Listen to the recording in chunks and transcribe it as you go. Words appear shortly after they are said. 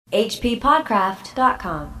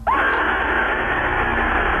hppodcraft.com.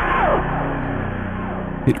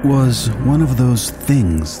 It was one of those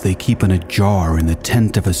things they keep in a jar in the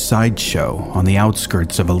tent of a sideshow on the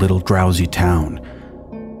outskirts of a little drowsy town.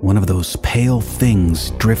 One of those pale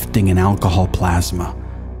things drifting in alcohol plasma,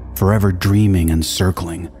 forever dreaming and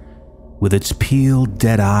circling, with its peeled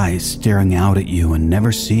dead eyes staring out at you and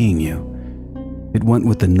never seeing you. It went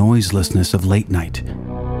with the noiselessness of late night,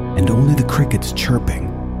 and only the crickets chirping,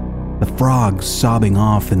 the frogs sobbing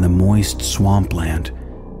off in the moist swampland.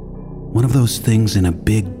 One of those things in a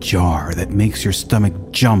big jar that makes your stomach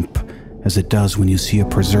jump as it does when you see a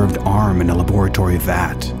preserved arm in a laboratory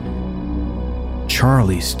vat.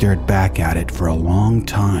 Charlie stared back at it for a long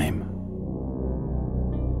time.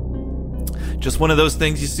 Just one of those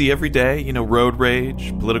things you see every day, you know, road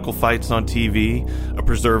rage, political fights on TV, a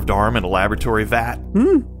preserved arm in a laboratory vat.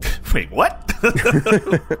 Wait, what?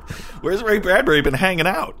 Where's Ray Bradbury been hanging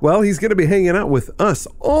out? Well, he's going to be hanging out with us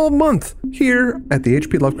all month here at the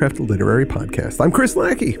H.P. Lovecraft Literary Podcast. I'm Chris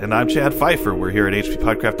Lackey. And I'm Chad Pfeiffer. We're here at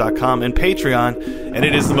hppodcraft.com and Patreon, and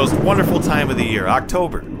it is the most wonderful time of the year,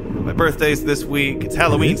 October. My birthday's this week. It's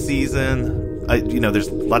Halloween season.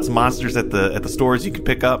 There's lots of monsters at the stores you can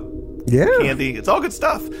pick up. Yeah. Candy. It's all good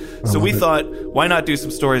stuff. So we thought, why not do some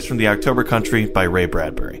stories from the October Country by Ray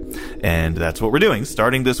Bradbury? And that's what we're doing,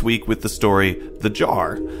 starting this week with the story The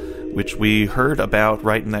Jar, which we heard about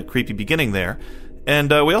right in that creepy beginning there.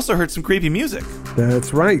 And we also heard some creepy music.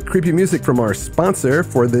 That's right. Creepy music from our sponsor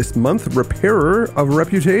for this month, Repairer of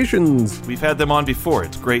Reputations. We've had them on before.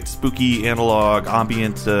 It's great, spooky, analog,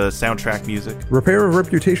 ambient soundtrack music. Repairer of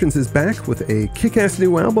Reputations is back with a kick-ass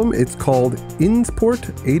new album. It's called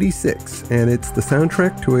Insport 86, and it's the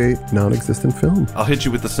soundtrack to a non-existent film. I'll hit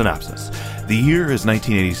you with the synopsis. The year is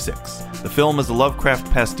 1986. The film is a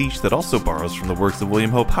Lovecraft pastiche that also borrows from the works of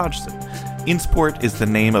William Hope Hodgson. Insport is the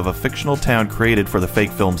name of a fictional town created for the fake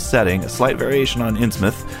film's setting, a slight variation on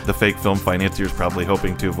Innsmouth, the fake film financiers probably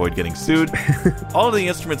hoping to avoid getting sued. All of the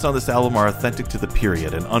instruments on this album are authentic to the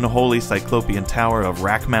period, an unholy cyclopean tower of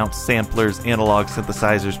rack mounts, samplers, analog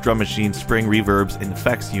synthesizers, drum machines, spring reverbs, and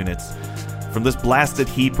effects units. From this blasted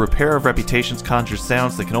heap, Repair of Reputations conjures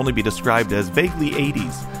sounds that can only be described as vaguely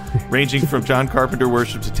 80s. Ranging from John Carpenter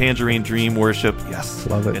worship to Tangerine Dream worship, yes,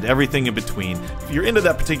 love it, and everything in between. If you're into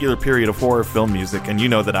that particular period of horror film music, and you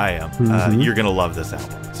know that I am, you're going to love this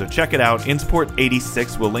album. So check it out, Insport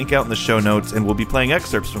 86. We'll link out in the show notes, and we'll be playing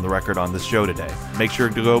excerpts from the record on this show today. Make sure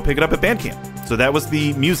to go pick it up at Bandcamp. So that was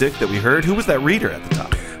the music that we heard. Who was that reader at the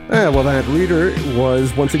top? Well, that reader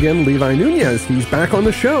was, once again, Levi Nunez. He's back on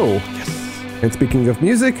the show. Yes. And speaking of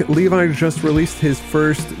music, Levi just released his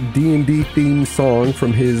first D&D theme song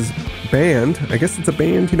from his band. I guess it's a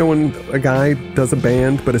band, you know, when a guy does a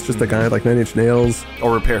band, but it's just a guy like Nine Inch Nails.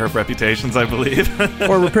 Or Repair of Reputations, I believe.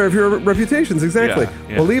 Or Repair of Your Reputations, exactly.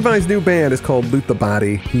 Yeah. Well, Levi's new band is called Loot the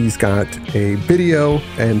Body. He's got a video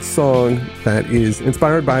and song that is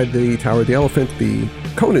inspired by the Tower of the Elephant, the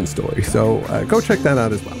Conan story. So go check that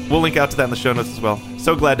out as well. We'll link out to that in the show notes as well.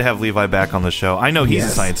 So glad to have Levi back on the show. I know he's a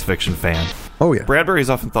science fiction fan. Oh, yeah. Bradbury is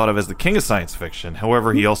often thought of as the king of science fiction.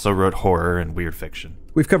 However, he also wrote horror and weird fiction.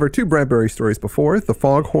 We've covered two Bradbury stories before, The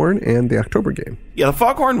Foghorn and The October Game. Yeah, The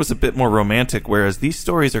Foghorn was a bit more romantic, whereas these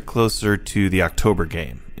stories are closer to The October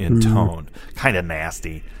Game in tone. Kind of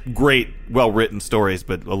nasty. Great, well-written stories,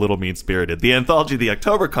 but a little mean-spirited. The anthology The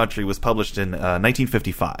October Country was published in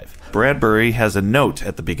 1955. Bradbury has a note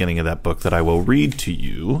at the beginning of that book that I will read to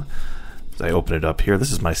you as I open it up here.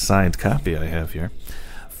 This is my signed copy I have here.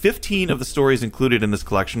 15 of the stories included in this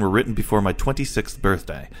collection were written before my 26th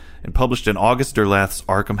birthday and published in August Derleth's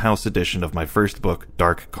Arkham House edition of my first book,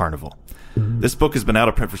 Dark Carnival. This book has been out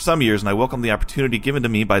of print for some years, and I welcome the opportunity given to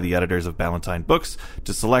me by the editors of Ballantine Books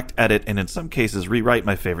to select, edit, and in some cases rewrite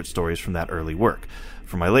my favorite stories from that early work.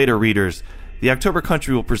 For my later readers, The October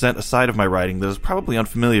Country will present a side of my writing that is probably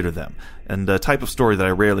unfamiliar to them, and a type of story that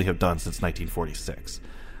I rarely have done since 1946.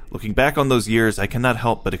 Looking back on those years, I cannot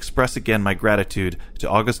help but express again my gratitude to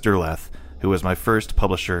August Derleth, who was my first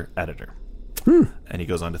publisher-editor. And he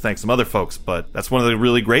goes on to thank some other folks, but that's one of the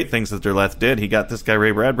really great things that Derleth did. He got this guy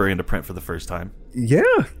Ray Bradbury into print for the first time. Yeah.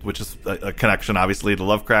 Which is a connection, obviously, to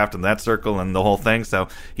Lovecraft and that circle and the whole thing. So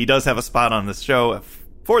he does have a spot on this show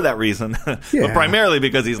for that reason, but primarily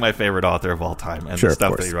because he's my favorite author of all time, and the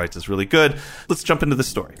stuff that he writes is really good. Let's jump into the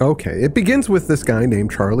story. Okay. It begins with this guy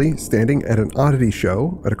named Charlie standing at an oddity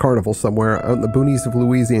show at a carnival somewhere out in the boonies of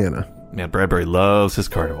Louisiana. Man, Bradbury loves his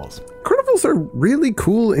carnivals. Carnivals are really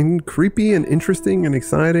cool and creepy and interesting and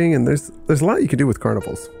exciting, and there's a lot you can do with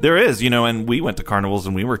carnivals. There is, and we went to carnivals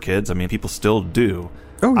when we were kids. I mean, people still do.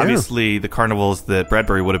 Oh, yeah. Obviously, the carnivals that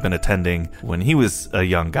Bradbury would have been attending when he was a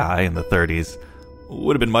young guy in the 30s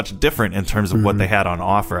would have been much different in terms of what they had on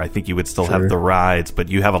offer. I think you would still have the rides, but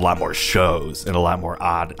you have a lot more shows and a lot more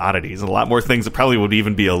oddities and a lot more things that probably would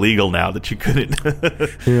even be illegal now that you couldn't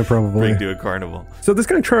probably bring to a carnival. So this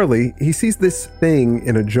guy Charlie, he sees this thing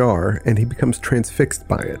in a jar and he becomes transfixed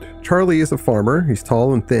by it. Charlie is a farmer. He's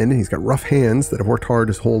tall and thin. He's got rough hands that have worked hard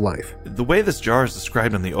his whole life. The way this jar is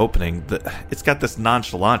described in the opening, it's got this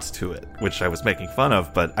nonchalance to it, which I was making fun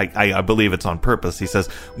of, but I believe it's on purpose. He says,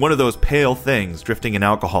 one of those pale things drifting in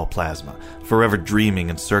alcohol plasma, forever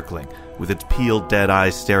dreaming and circling, with its peeled dead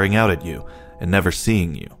eyes staring out at you and never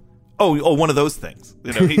seeing you. Oh, one of those things.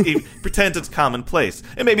 You know, he pretends it's commonplace.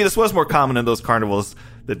 And maybe this was more common in those carnivals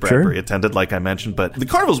that Bradbury attended, like I mentioned. But the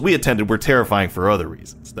carnivals we attended were terrifying for other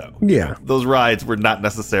reasons, though. Yeah. Those rides were not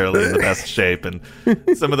necessarily in the best shape. And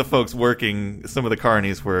some of the folks working, some of the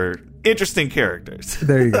carnies were interesting characters.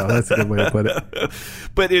 There you go. That's a good way to put it.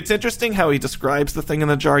 But it's interesting how he describes the thing in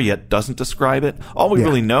the jar, yet doesn't describe it. All we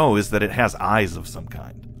really know is that it has eyes of some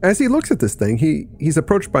kind. As he looks at this thing, he's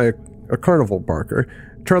approached by a carnival barker.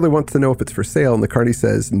 Charlie wants to know if it's for sale, and the carny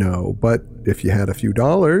says no, but if you had a few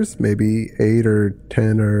dollars, maybe 8 or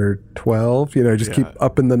 10 or 12, just keep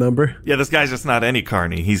upping the number. Yeah, this guy's just not any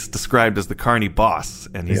carny. He's described as the carny boss,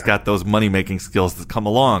 and he's got those money-making skills that come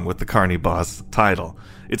along with the carny boss title.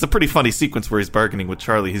 It's a pretty funny sequence where he's bargaining with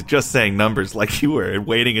Charlie. He's just saying numbers like you were and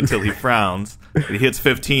waiting until he frowns. He hits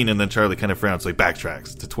 15, and then Charlie kind of frowns, so he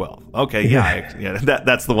backtracks to 12. Okay,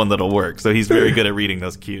 that's the one that'll work. So he's very good at reading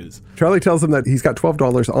those cues. Charlie tells him that he's got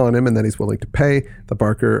 $12 on him and that he's willing to pay. The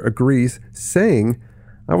barker agrees, saying,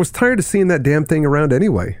 I was tired of seeing that damn thing around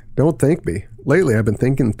anyway. Don't thank me. Lately, I've been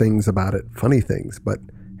thinking things about it, funny things, but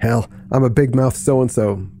hell, I'm a big mouth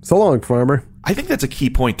so-and-so. So long, farmer. I think that's a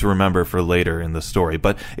key point to remember for later in the story,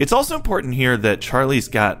 but it's also important here that Charlie's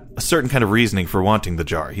got a certain kind of reasoning for wanting the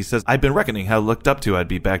jar. He says, I've been reckoning how looked up to I'd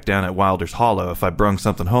be back down at Wilder's Hollow if I brung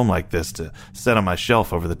something home like this to set on my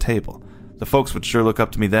shelf over the table. The folks would sure look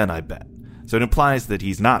up to me then, I bet. So it implies that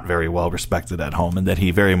he's not very well respected at home and that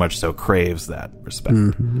he very much so craves that respect.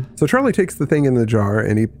 Mm-hmm. So Charlie takes the thing in the jar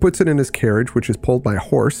and he puts it in his carriage, which is pulled by a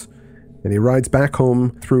horse, and he rides back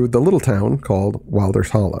home through the little town called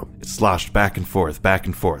Wilder's Hollow. It sloshed back and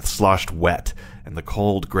forth, sloshed wet, and the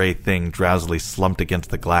cold gray thing drowsily slumped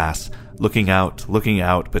against the glass, looking out,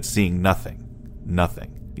 but seeing nothing.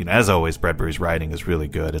 As always, Bradbury's writing is really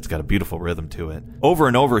good. It's got a beautiful rhythm to it. Over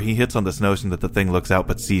and over, he hits on this notion that the thing looks out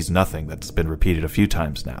but sees nothing. That's been repeated a few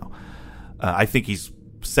times now. I think he's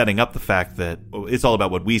setting up the fact that it's all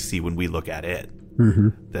about what we see when we look at it.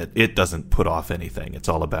 Mm-hmm. That it doesn't put off anything. It's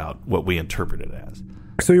all about what we interpret it as.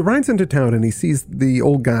 So he rides into town and he sees the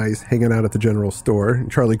old guys hanging out at the general store.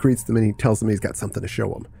 And Charlie greets them and he tells them he's got something to show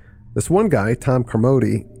them. This one guy, Tom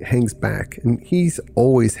Carmody, hangs back, and he's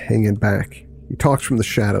always hanging back. He talks from the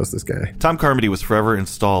shadows, this guy. Tom Carmody was forever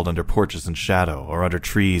installed under porches in shadow, or under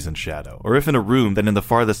trees in shadow, or if in a room, then in the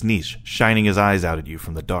farthest niche, shining his eyes out at you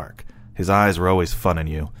from the dark. His eyes were always funning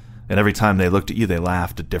you, and every time they looked at you, they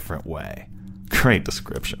laughed a different way. Great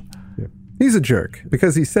description. Yeah. He's a jerk,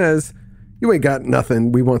 because he says, you ain't got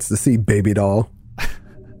nothing. We wants to see Baby Doll.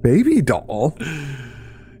 Baby Doll?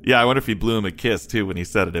 Yeah, I wonder if he blew him a kiss, too, when he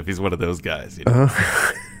said it, if he's one of those guys.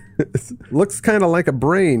 Looks kind of like a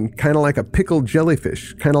brain, kind of like a pickled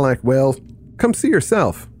jellyfish, kind of like, well, come see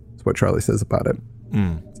yourself. That's what Charlie says about it.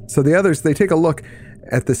 So the others, they take a look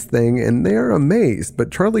at this thing, and they're amazed.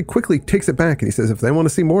 But Charlie quickly takes it back, and he says if they want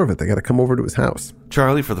to see more of it, they got to come over to his house.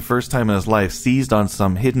 Charlie, for the first time in his life, seized on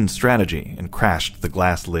some hidden strategy and crashed the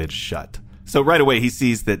glass lid shut. So right away, he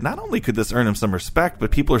sees that not only could this earn him some respect,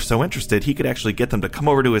 but people are so interested, he could actually get them to come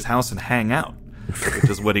over to his house and hang out, which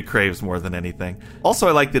is what he craves more than anything. Also,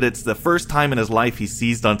 I like that it's the first time in his life he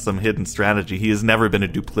seized on some hidden strategy. He has never been a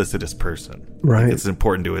duplicitous person. Right. It's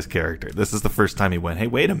important to his character. This is the first time he went, hey,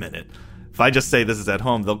 wait a minute. If I just say this is at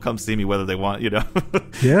home, they'll come see me whether they want, Yeah.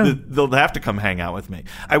 They'll have to come hang out with me.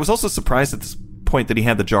 I was also surprised at this point that he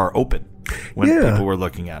had the jar open when people were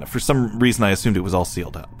looking at it. For some reason, I assumed it was all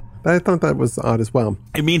sealed up. I thought that was odd as well.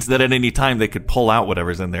 It means that at any time they could pull out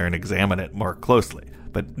whatever's in there and examine it more closely.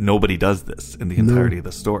 But nobody does this in the entirety of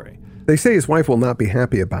the story. They say his wife will not be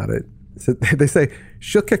happy about it. So they say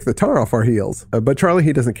she'll kick the tar off our heels. But Charlie,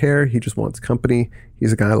 he doesn't care. He just wants company.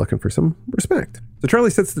 He's a guy looking for some respect. So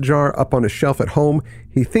Charlie sets the jar up on his shelf at home.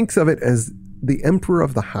 He thinks of it as the emperor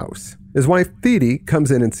of the house. His wife, Thede,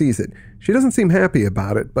 comes in and sees it. She doesn't seem happy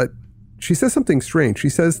about it, but she says something strange. She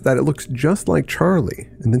says that it looks just like Charlie,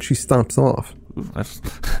 and then she stomps off. Ooh, that's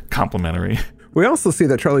complimentary. We also see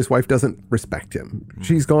that Charlie's wife doesn't respect him.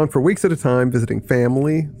 She's gone for weeks at a time visiting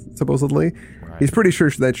family, supposedly. Right. He's pretty sure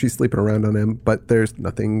that she's sleeping around on him, but there's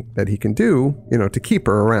nothing that he can do, to keep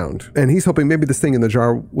her around. And he's hoping maybe this thing in the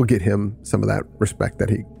jar will get him some of that respect that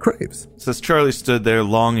he craves. Says Charlie stood there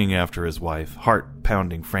longing after his wife, heart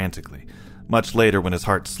pounding frantically. Much later, when his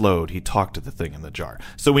heart slowed, he talked to the thing in the jar.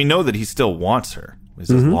 So we know that he still wants her. He's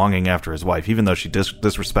just longing after his wife, even though she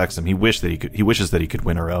disrespects him. He wishes that he could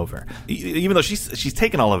win her over. Even though she's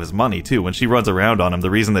taken all of his money too. When she runs around on him, the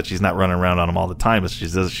reason that she's not running around on him all the time is she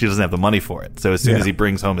doesn't have the money for it. So as soon as he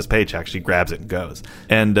brings home his paycheck, she grabs it and goes.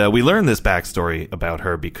 And we learn this backstory about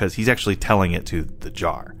her because he's actually telling it to the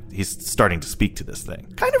jar. He's starting to speak to this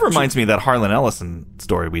thing. Kind of reminds me of that Harlan Ellison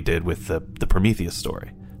story we did with the Prometheus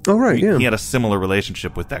story. Oh, right, yeah. He had a similar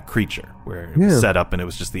relationship with that creature where it was set up and it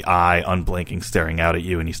was just the eye unblinking staring out at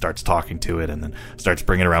you, and he starts talking to it and then starts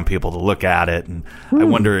bringing around people to look at it. And I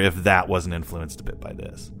wonder if that wasn't influenced a bit by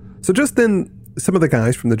this. So just then, some of the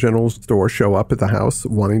guys from the general store show up at the house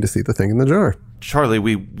wanting to see the thing in the jar. Charlie,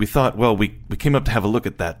 we thought, well, we came up to have a look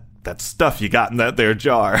at that stuff you got in that there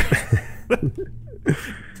jar.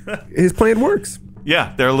 His plan works.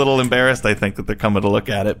 Yeah, they're a little embarrassed, I think, that they're coming to look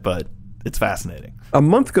at it, but it's fascinating. A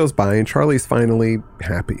month goes by and Charlie's finally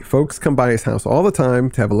happy. Folks come by his house all the time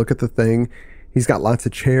to have a look at the thing. He's got lots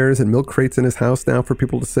of chairs and milk crates in his house now for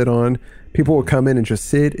people to sit on. People will come in and just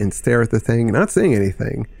sit and stare at the thing, not saying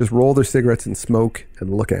anything, just roll their cigarettes and smoke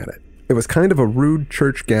and look at it. It was kind of a rude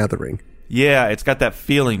church gathering. Yeah, it's got that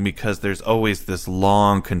feeling because there's always this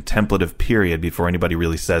long contemplative period before anybody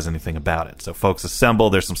really says anything about it. So folks assemble,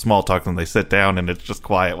 there's some small talk, then they sit down, and it's just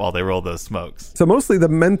quiet while they roll those smokes. So mostly the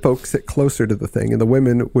men folks sit closer to the thing, and the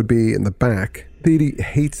women would be in the back. Petey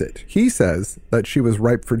hates it. He says that she was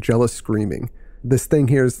ripe for jealous screaming. This thing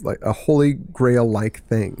here is like a holy grail-like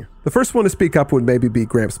thing. The first one to speak up would maybe be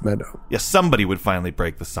Gramps Meadow. Yeah, somebody would finally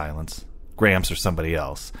break the silence. Gramps or somebody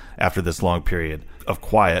else, after this long period of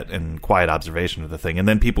quiet observation of the thing. And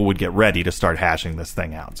then people would get ready to start hashing this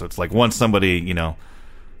thing out. So it's like once somebody,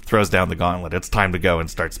 throws down the gauntlet, it's time to go and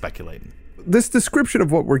start speculating. This description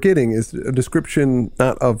of what we're getting is a description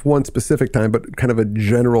not of one specific time, but kind of a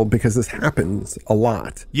general, because this happens a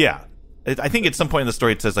lot. Yeah. I think at some point in the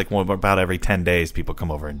story it says about every 10 days people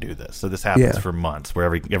come over and do this. So this happens for months, where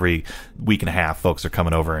every week and a half folks are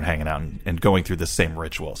coming over and hanging out and going through the same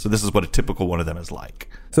ritual. So this is what a typical one of them is like.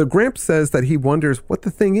 So Gramps says that he wonders what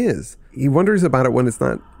the thing is. He wonders about it when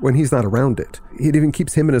he's not around it. It even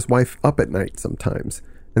keeps him and his wife up at night sometimes.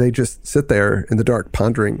 And they just sit there in the dark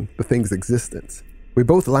pondering the thing's existence. We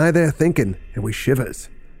both lie there thinking, and we shivers.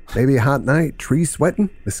 Maybe a hot night, trees sweating,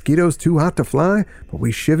 mosquitoes too hot to fly, but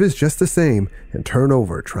we shivers just the same and turn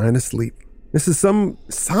over trying to sleep. This is some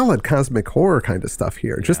solid cosmic horror kind of stuff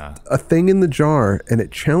here. Just a thing in the jar, and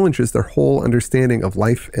it challenges their whole understanding of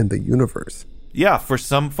life and the universe. Yeah, for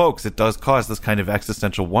some folks, it does cause this kind of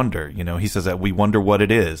existential wonder. He says that we wonder what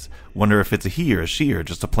it is, wonder if it's a he or a she or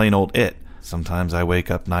just a plain old it. Sometimes I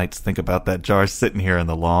wake up nights, think about that jar sitting here in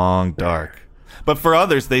the long dark. But for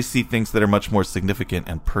others, they see things that are much more significant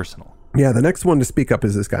and personal. Yeah, the next one to speak up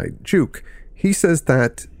is this guy, Juke. He says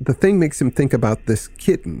that the thing makes him think about this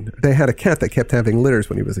kitten. They had a cat that kept having litters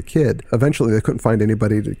when he was a kid. Eventually, they couldn't find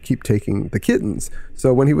anybody to keep taking the kittens.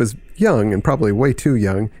 So when he was young, and probably way too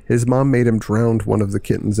young, his mom made him drown one of the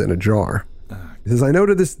kittens in a jar. He says, I know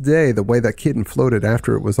to this day the way that kitten floated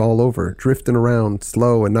after it was all over, drifting around,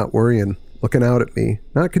 slow and not worrying, looking out at me,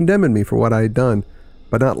 not condemning me for what I had done,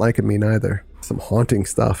 but not liking me neither. Some haunting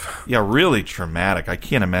stuff. Yeah, really traumatic. I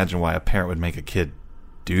can't imagine why a parent would make a kid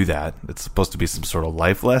do that. It's supposed to be some sort of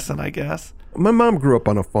life lesson, I guess. My mom grew up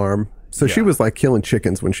on a farm, so she was like killing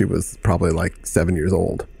chickens when she was probably like 7 years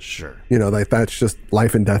old. Sure. That's just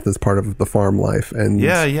life and death as part of the farm life. And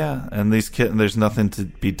yeah. And these kittens, there's nothing to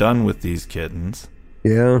be done with these kittens.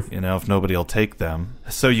 Yeah. If nobody will take them.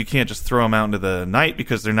 So you can't just throw them out into the night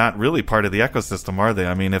because they're not really part of the ecosystem, are they?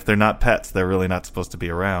 I mean, if they're not pets, they're really not supposed to be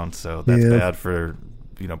around. So that's bad for,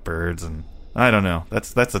 birds. And I don't know.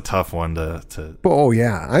 That's a tough one to Oh,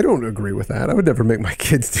 yeah. I don't agree with that. I would never make my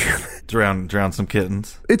kids do that. Drown some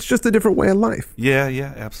kittens. It's just a different way of life.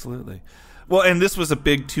 Yeah, absolutely. Well, and this was a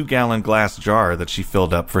big 2-gallon glass jar that she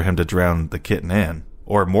filled up for him to drown the kitten in.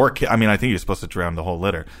 Or more. I mean, I think you're supposed to drown the whole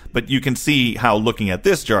litter. But you can see how looking at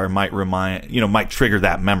this jar might might trigger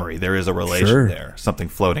that memory. There is a relation there, something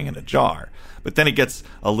floating in a jar. But then it gets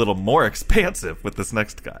a little more expansive with this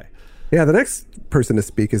next guy. Yeah, the next person to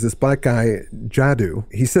speak is this black guy, Jadu.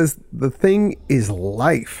 He says the thing is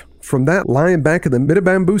life. From that lying back in the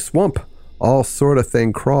Mitabamboo swamp, all sort of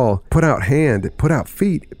thing crawl. Put out hand, put out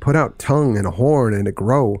feet, put out tongue and a horn and a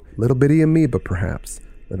grow. Little bitty amoeba, perhaps.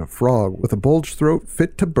 and a frog with a bulged throat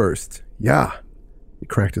fit to burst. Yeah. He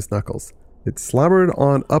cracked his knuckles. It slobbered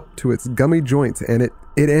on up to its gummy joints, and it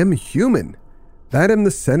am human. That am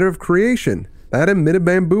the center of creation. That am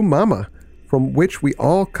Midabamboo Mama, from which we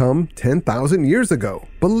all come 10,000 years ago.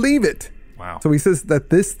 Believe it. Wow. So he says that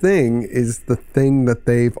this thing is the thing that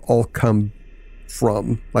they've all come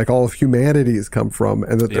from, like all of humanity has come from,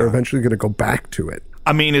 and that they're eventually going to go back to it.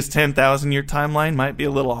 I mean, his 10,000-year timeline might be a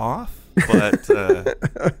little off, but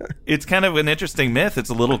it's kind of an interesting myth. It's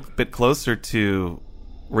a little bit closer to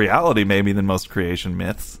reality maybe than most creation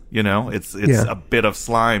myths. You know, it's a bit of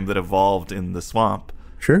slime that evolved in the swamp.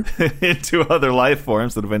 Sure. Into other life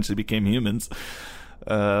forms that eventually became humans.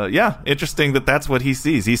 Interesting that's what he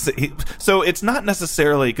sees. So it's not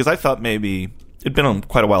necessarily, because I thought maybe it'd been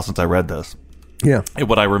quite a while since I read this. Yeah. And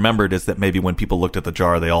what I remembered is that maybe when people looked at the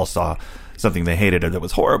jar, they all saw something they hated or that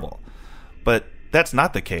was horrible. But that's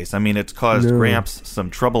not the case. I mean, it's caused Gramps some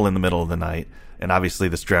trouble in the middle of the night, and obviously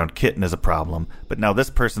this drowned kitten is a problem. But now this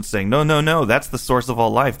person's saying, no, that's the source of all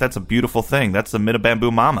life. That's a beautiful thing. That's the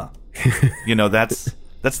Midabamboo Mama. You know, that's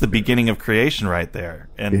the beginning of creation right there.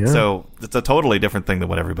 And so it's a totally different thing than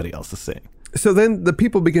what everybody else is saying. So then the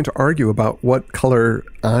people begin to argue about what color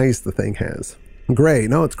eyes the thing has. Gray.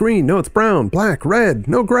 No, it's green. No, it's brown. Black. Red.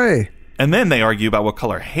 No, gray. And then they argue about what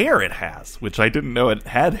color hair it has, which I didn't know it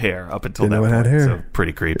had hair up until that point. It had hair. So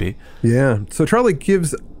pretty creepy. Yeah. So Charlie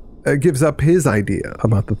gives up his idea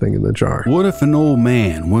about the thing in the jar. What if an old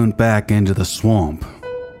man went back into the swamp,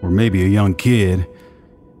 or maybe a young kid,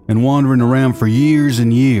 and wandering around for years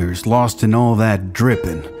and years, lost in all that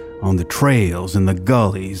dripping on the trails and the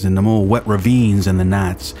gullies and the old wet ravines and the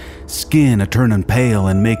nights, skin a-turning pale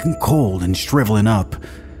and making cold and shriveling up.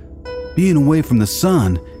 Being away from the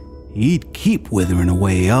sun, he'd keep withering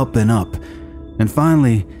away up and up, and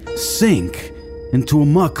finally sink into a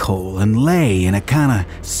muck hole and lay in a kind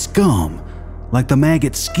of scum, like the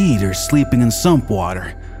maggot skeeter sleeping in sump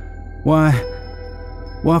water. Why,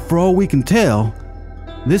 for all we can tell,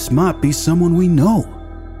 this might be someone we know.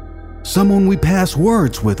 Someone we pass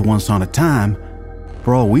words with once on a time,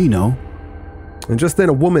 for all we know. And just then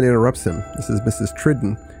a woman interrupts him. This is Mrs.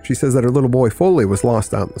 Tridden. She says that her little boy Foley was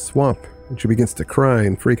lost out in the swamp, and she begins to cry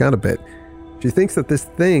and freak out a bit. She thinks that this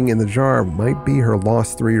thing in the jar might be her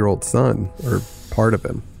lost 3-year-old son, or part of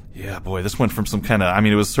him. Yeah, boy, this went from some kind of,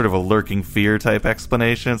 it was sort of a lurking fear type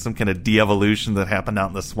explanation, some kind of de-evolution that happened out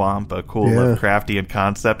in the swamp, a cool Lovecraftian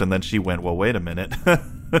concept, and then she went, well, wait a minute.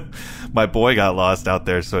 My boy got lost out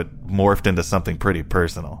there, so it morphed into something pretty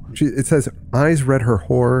personal. It says, eyes read her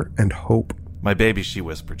horror and hope. My baby, she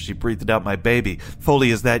whispered. She breathed out, my baby.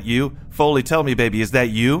 Foley, is that you? Foley, tell me, baby, is that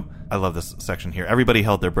you? I love this section here. Everybody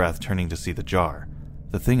held their breath, turning to see the jar.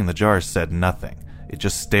 The thing in the jar said nothing. It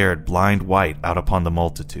just stared blind white out upon the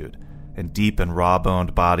multitude. And deep in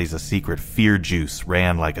raw-boned bodies a secret fear juice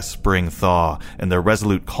ran like a spring thaw, and their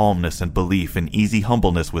resolute calmness and belief and easy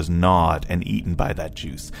humbleness was gnawed and eaten by that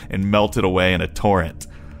juice, and melted away in a torrent.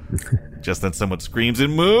 Just then someone screams, it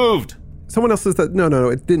moved! Someone else says that, no,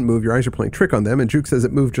 it didn't move. Your eyes are playing trick on them. And Juke says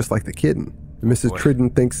it moved just like the kitten. And Mrs.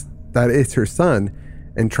 Tridden thinks that it's her son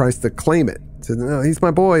and tries to claim it. Says, no, he's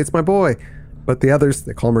my boy, it's my boy. But the others,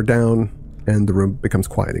 they calm her down, and the room becomes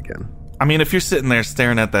quiet again. I mean, if you're sitting there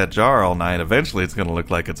staring at that jar all night, eventually it's going to look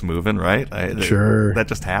like it's moving, right? Sure. That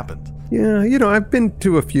just happened. Yeah, I've been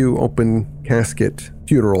to a few open casket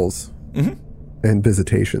funerals and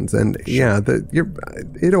visitations, and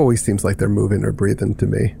it always seems like they're moving or breathing to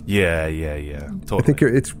me. Yeah. Totally. I think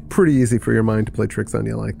it's pretty easy for your mind to play tricks on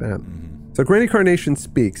you like that. Mm-hmm. So Granny Carnation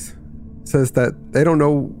speaks, says that they don't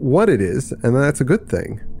know what it is, and that's a good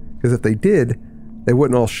thing, because if they did, they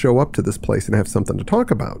wouldn't all show up to this place and have something to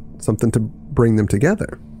talk about, something to bring them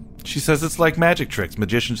together. She says it's like magic tricks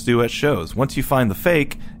magicians do at shows. Once you find the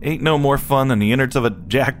fake, ain't no more fun than the innards of a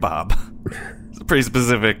jackbob. It's a pretty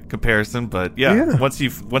specific comparison, but yeah. Once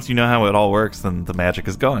you know how it all works, then the magic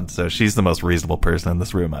is gone. So she's the most reasonable person in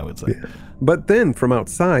this room, I would say. Yeah. But then from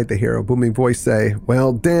outside, they hear a booming voice say,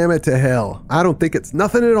 well, damn it to hell. I don't think it's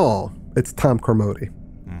nothing at all. It's Tom Carmody.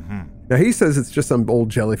 Mm-hmm. Now he says it's just some old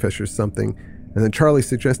jellyfish or something. And then Charlie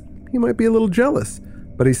suggests he might be a little jealous,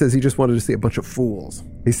 but he says he just wanted to see a bunch of fools.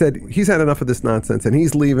 He said he's had enough of this nonsense and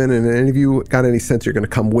he's leaving, and any of you got any sense you're going to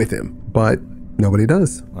come with him. But nobody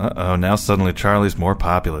does. Uh-oh, now suddenly Charlie's more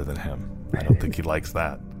popular than him. I don't think he likes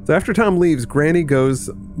that. So after Tom leaves, Granny goes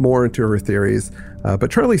more into her theories, but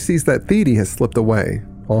Charlie sees that Theedy has slipped away,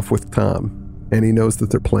 off with Tom, and he knows that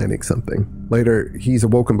they're planning something. Later, he's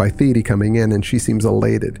awoken by Theedy coming in, and she seems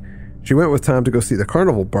elated. She went with Tom to go see the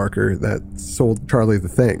carnival barker that sold Charlie the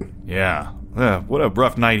thing. Yeah. What a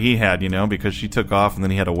rough night he had, because she took off and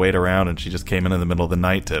then he had to wait around and she just came in the middle of the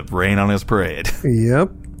night to rain on his parade. Yep.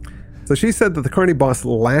 So she said that the carny boss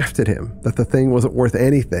laughed at him, that the thing wasn't worth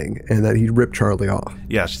anything, and that he'd ripped Charlie off.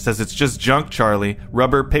 Yeah, she says it's just junk, Charlie.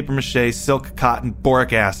 Rubber, papier-mâché, silk, cotton,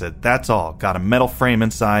 boric acid. That's all. Got a metal frame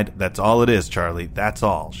inside. That's all it is, Charlie. That's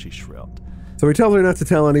all, she shrilled. So he tells her not to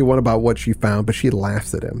tell anyone about what she found, but she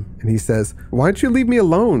laughs at him. And he says, "Why'd you leave me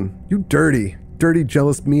alone? You dirty,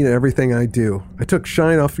 jealous, mean at everything I do. I took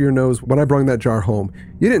shine off your nose when I brought that jar home.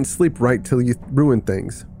 You didn't sleep right till you ruined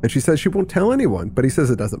things." And she says she won't tell anyone, but he says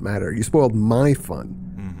it doesn't matter. You spoiled my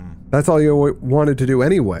fun. That's all you wanted to do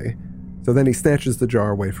anyway. So then he snatches the jar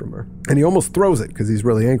away from her. And he almost throws it because he's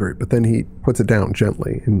really angry, but then he puts it down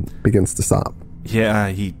gently and begins to sob. Yeah,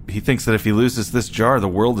 he thinks that if he loses this jar, the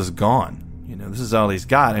world is gone. This is all he's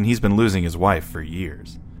got, and he's been losing his wife for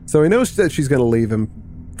years. So he knows that she's going to leave him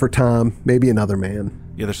for Tom, maybe another man.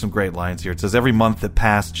 Yeah, there's some great lines here. It says, every month that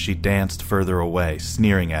passed, she danced further away,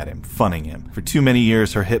 sneering at him, funning him. For too many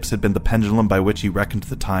years, her hips had been the pendulum by which he reckoned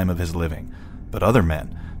the time of his living. But other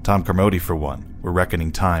men, Tom Carmody for one, were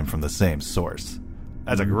reckoning time from the same source.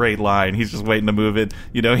 That's a great line. He's just waiting to move in.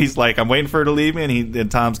 He's like, I'm waiting for her to leave me,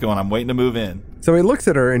 and Tom's going, I'm waiting to move in. So he looks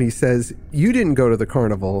at her and he says, "You didn't go to the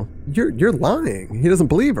carnival. You're lying." He doesn't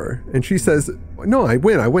believe her. And she says, "No, I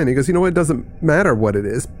win. He goes, "You know what? It doesn't matter what it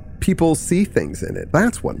is. People see things in it.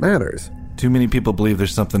 That's what matters." Too many people believe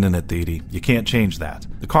there's something in it, Thede. You can't change that.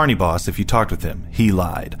 The carny boss, if you talked with him, he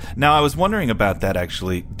lied. Now, I was wondering about that,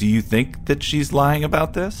 actually. Do you think that she's lying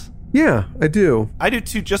about this? Yeah, I do. I do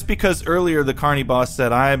too, just because earlier the carny boss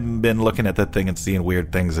said, I've been looking at that thing and seeing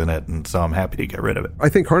weird things in it, and so I'm happy to get rid of it. I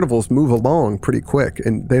think carnivals move along pretty quick,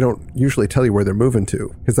 and they don't usually tell you where they're moving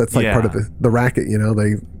to, because that's like part of the racket,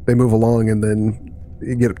 They move along, and then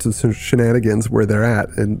you get up to some shenanigans where they're at,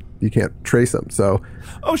 and you can't trace them, so...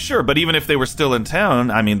 Oh, sure, but even if they were still in town,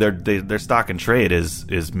 I mean, their stock and trade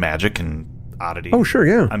is magic and oddity. Oh, sure,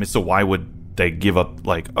 yeah. I mean, so why would they give up,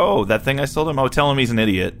 that thing I sold him? Oh, tell him he's an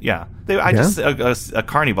idiot. Yeah. A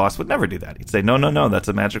carny boss would never do that. He'd say, no, that's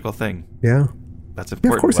a magical thing. Yeah. That's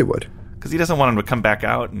important. Yeah, of course he would. Because he doesn't want him to come back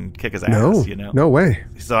out and kick his ass, No way.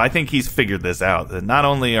 So I think he's figured this out, that not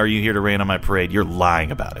only are you here to rain on my parade, you're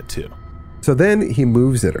lying about it, too. So then he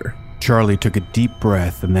moves at her. Charlie took a deep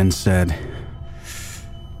breath and then said,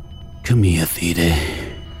 "Come here, Thede."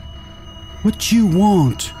 "What you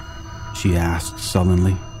want?" she asked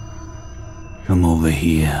sullenly. "Come over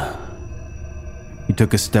here." He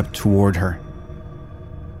took a step toward her.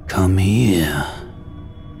 "Come here."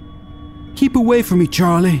 "Keep away from me,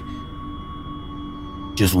 Charlie."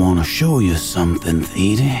 "Just want to show you something,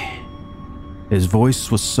 Thede." His voice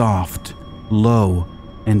was soft, low,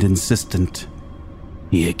 and insistent.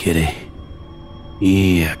 "Here, kitty.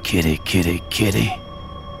 Here, kitty, kitty, kitty.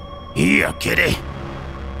 Here, kitty."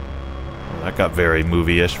 Well, that got very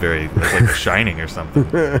movie-ish, that's like Shining or something.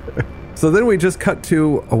 So then we just cut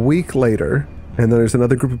to a week later, and there's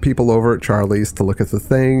another group of people over at Charlie's to look at the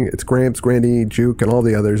thing. It's Gramps, Granny, Juke, and all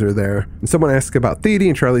the others are there. And someone asks about Thede,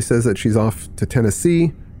 and Charlie says that she's off to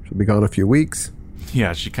Tennessee. She'll be gone a few weeks.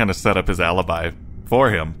 Yeah, she kind of set up his alibi for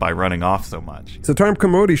him by running off so much. So Tom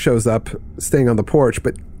Carmody shows up, staying on the porch,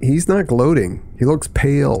 but he's not gloating. He looks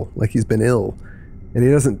pale, like he's been ill, and he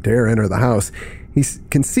doesn't dare enter the house. He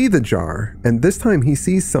can see the jar, and this time he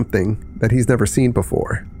sees something that he's never seen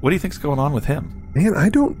before. What do you think's going on with him? Man, I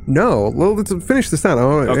don't know. Well, let's finish this out.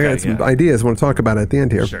 I got some ideas I want to talk about at the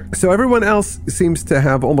end here. Sure. So everyone else seems to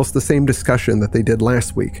have almost the same discussion that they did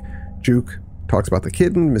last week. Juke talks about the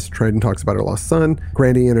kitten, Miss Triton talks about her lost son,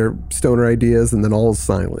 Granny and her stoner ideas, and then all is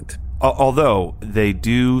silent. Although they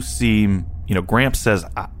do seem, Gramps says,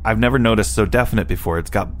 I've never noticed so definite before. It's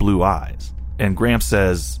got blue eyes. And Gramps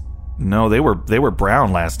says, no, they were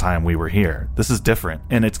brown last time we were here. This is different.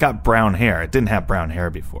 And it's got brown hair. It didn't have brown hair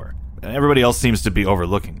before. Everybody else seems to be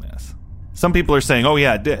overlooking this. Some people are saying, oh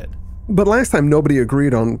yeah, it did. But last time nobody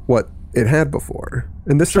agreed on what it had before.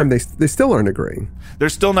 And this time they still aren't agreeing. They're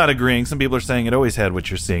still not agreeing. Some people are saying it always had what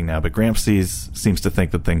you're seeing now, but Gramps seems to think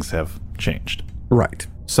that things have changed. Right.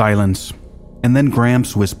 Silence. And then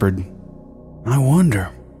Gramps whispered, "I wonder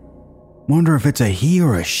if it's a he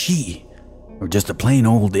or a she, or just a plain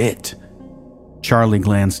old it." Charlie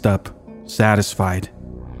glanced up, satisfied,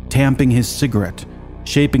 tamping his cigarette,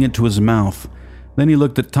 shaping it to his mouth. Then he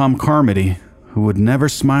looked at Tom Carmody, who would never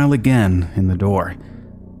smile again, in the door.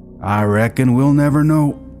 "I reckon we'll never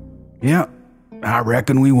know." "Yeah, I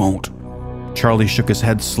reckon we won't." Charlie shook his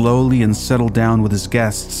head slowly and settled down with his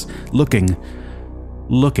guests, looking.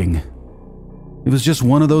 It was just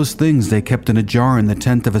one of those things they kept in a jar in the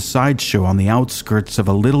tent of a sideshow on the outskirts of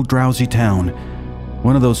a little drowsy town.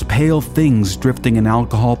 One of those pale things drifting in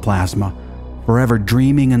alcohol plasma, forever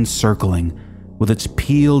dreaming and circling, with its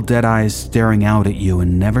peeled dead eyes staring out at you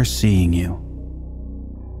and never seeing you.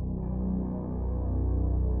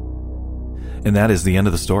 And that is the end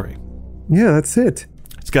of the story. Yeah, that's it.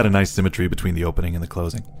 It's got a nice symmetry between the opening and the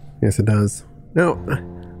closing. Yes, it does. Now,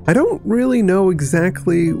 I don't really know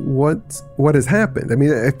exactly what has happened. I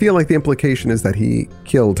mean, I feel like the implication is that he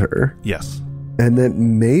killed her. Yes. And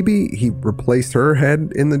then maybe he replaced her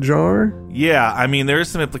head in the jar? Yeah, I mean, there is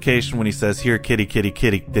some implication when he says, here, kitty, kitty,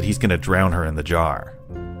 kitty, that he's going to drown her in the jar.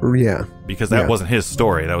 Yeah. Because that wasn't his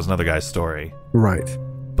story. That was another guy's story. Right.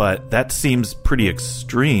 But that seems pretty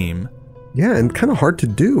extreme. Yeah, and kind of hard to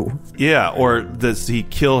do. Yeah, or does he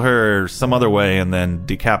kill her some other way and then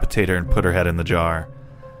decapitate her and put her head in the jar?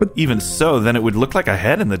 But even so, then it would look like a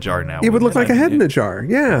head in the jar now. It would look like a head in the jar,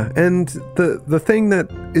 yeah. And the thing that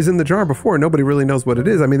is in the jar before, nobody really knows what it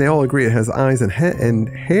is. I mean, they all agree it has eyes and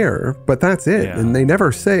hair, but that's it. Yeah. And they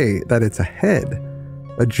never say that it's a head.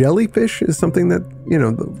 A jellyfish is something that,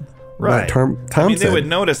 right. Tom I mean, said. They would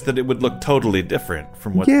notice that it would look totally different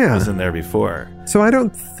from what was in there before. So I don't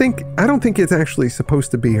think it's actually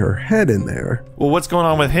supposed to be her head in there. Well, what's going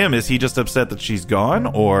on with him? Is he just upset that she's gone,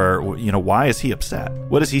 or why is he upset?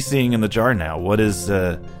 What is he seeing in the jar now? What is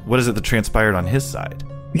it that transpired on his side?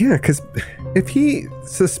 Yeah, because if he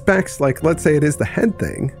suspects, like, let's say it is the head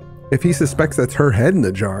thing, if he suspects that's her head in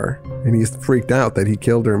the jar, and he's freaked out that he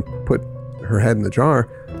killed her and put her head in the jar,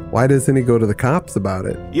 why doesn't he go to the cops about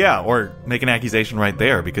it? Yeah, or make an accusation right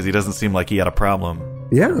there, because he doesn't seem like he had a problem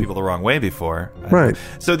people the wrong way before. Right.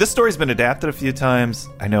 So this story's been adapted a few times.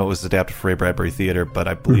 I know it was adapted for Ray Bradbury Theater, but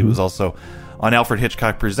I believe it was also on Alfred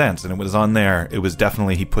Hitchcock Presents, and it was on there. It was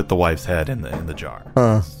definitely he put the wife's head in the jar.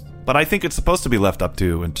 But I think it's supposed to be left up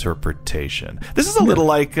to interpretation. This is a little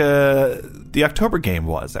like the October Game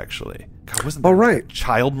was, actually. God, wasn't there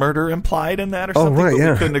child murder implied in that or something? Right,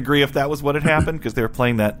 but we couldn't agree if that was what had happened because they were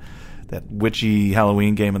playing that witchy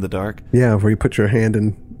Halloween game in the dark. Yeah, where you put your hand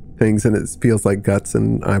in things and it feels like guts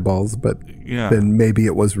and eyeballs, but then maybe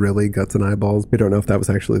it was really guts and eyeballs. We don't know if that was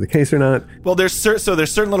actually the case or not. Well, there's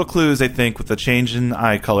certain little clues, I think, with the change in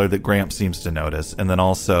eye color that Gramps seems to notice, and then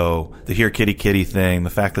also the here kitty kitty thing,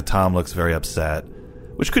 the fact that Tom looks very upset,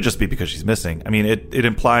 which could just be because she's missing. I mean, it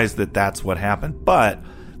implies that that's what happened, but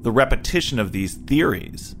the repetition of these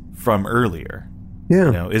theories from earlier.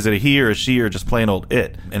 Yeah. Is it a he or a she or just plain old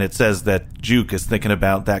it? And it says that Juke is thinking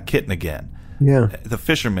about that kitten again. Yeah. The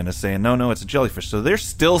fisherman is saying, no, it's a jellyfish. So they're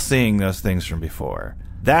still seeing those things from before.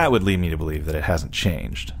 That would lead me to believe that it hasn't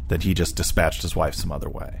changed, that he just dispatched his wife some other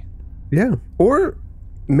way. Yeah. Or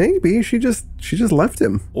maybe she just left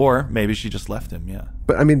him. Or maybe she just left him, yeah.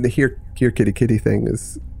 But I mean, the here kitty kitty thing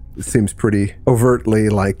seems pretty overtly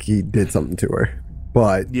like he did something to her.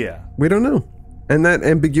 But we don't know. And that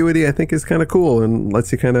ambiguity, I think, is kind of cool and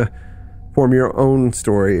lets you kind of form your own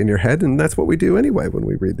story in your head, and that's what we do anyway when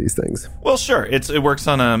we read these things. Well, sure. It works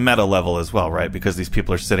on a meta level as well, right? Because these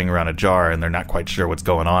people are sitting around a jar and they're not quite sure what's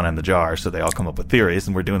going on in the jar, so they all come up with theories,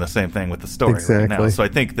 and we're doing the same thing with the story right now. So I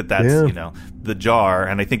think that's the jar,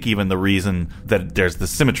 and I think even the reason that there's the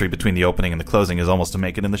symmetry between the opening and the closing is almost to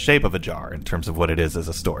make it in the shape of a jar in terms of what it is as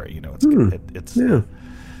a story.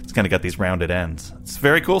 It's kind of got these rounded ends. It's a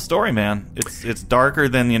very cool story, man. It's darker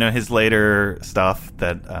than his later stuff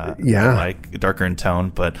that I like, darker in tone.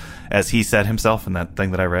 But as he said himself in that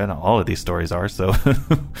thing that I read, all of these stories are so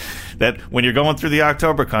that when you're going through the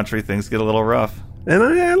October country, things get a little rough. And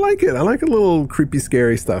I like it. I like a little creepy,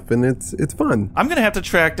 scary stuff, and it's fun. I'm gonna have to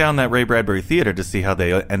track down that Ray Bradbury Theater to see how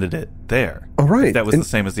they ended it there. Oh, right. If that was the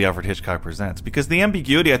same as the Alfred Hitchcock Presents, because the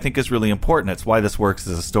ambiguity I think is really important. It's why this works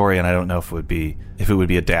as a story, and I don't know if it would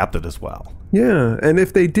be adapted as well. Yeah, and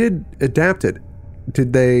if they did adapt it,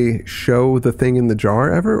 did they show the thing in the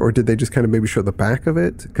jar ever, or did they just kind of maybe show the back of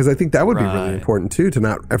it? Because I think that would be really important too, to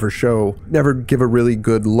never give a really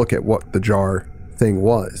good look at what the jar thing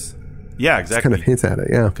was. Yeah, exactly. Just kind of hints at it,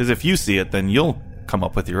 yeah. Because if you see it, then you'll come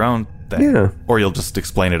up with your own thing. Yeah. Or you'll just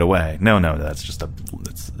explain it away. No, that's just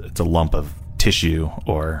it's a lump of tissue,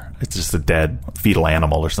 or it's just a dead fetal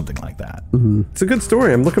animal or something like that. Mm-hmm. It's a good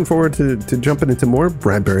story. I'm looking forward to jumping into more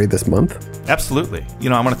Bradbury this month. Absolutely. I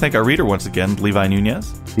want to thank our reader once again, Levi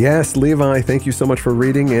Nunez. Yes, Levi, thank you so much for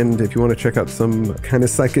reading. And if you want to check out some kind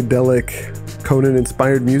of psychedelic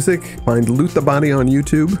Conan-inspired music, find Loot the Body on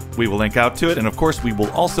YouTube. We will link out to it. And of course, we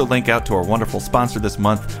will also link out to our wonderful sponsor this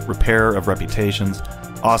month, Repair of Reputations.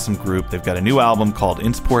 Awesome group. They've got a new album called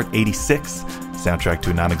Insport 86. Soundtrack to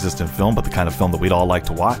a non-existent film, but the kind of film that we'd all like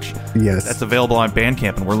to watch. Yes. That's available on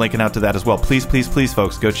Bandcamp, and we're linking out to that as well. Please, please, please,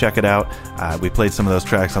 folks, go check it out. We played some of those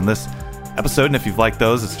tracks on this episode. And if you've liked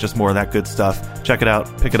those, it's just more of that good stuff. Check it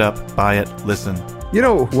out, pick it up, buy it, listen. You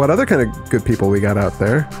know what other kind of good people we got out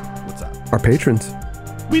there? What's that? Our patrons.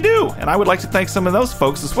 We do, and I would like to thank some of those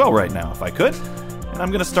folks as well right now, if I could. And I'm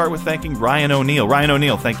going to start with thanking Ryan O'Neill. Ryan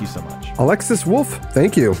O'Neill, thank you so much. Alexis Wolf,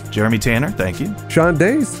 thank you. Jeremy Tanner, thank you. Sean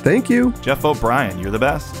Days, thank you. Jeff O'Brien, you're the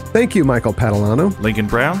best. Thank you, Michael Padalano. Lincoln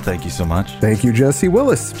Brown, thank you so much. Thank you, Jesse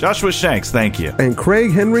Willis. Joshua Shanks, thank you. And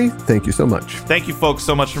Craig Henry, thank you so much. Thank you folks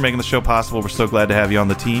so much for making the show possible. We're so glad to have you on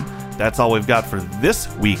the team. That's all we've got for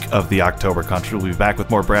this week of the October Country. We'll be back with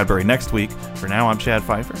more Bradbury next week. For now, I'm Chad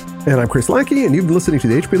Pfeiffer. And I'm Chris Lackey, and you've been listening to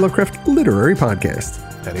the H.P. Lovecraft Literary Podcast.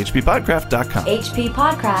 At hppodcraft.com.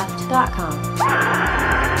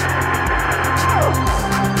 hppodcraft.com.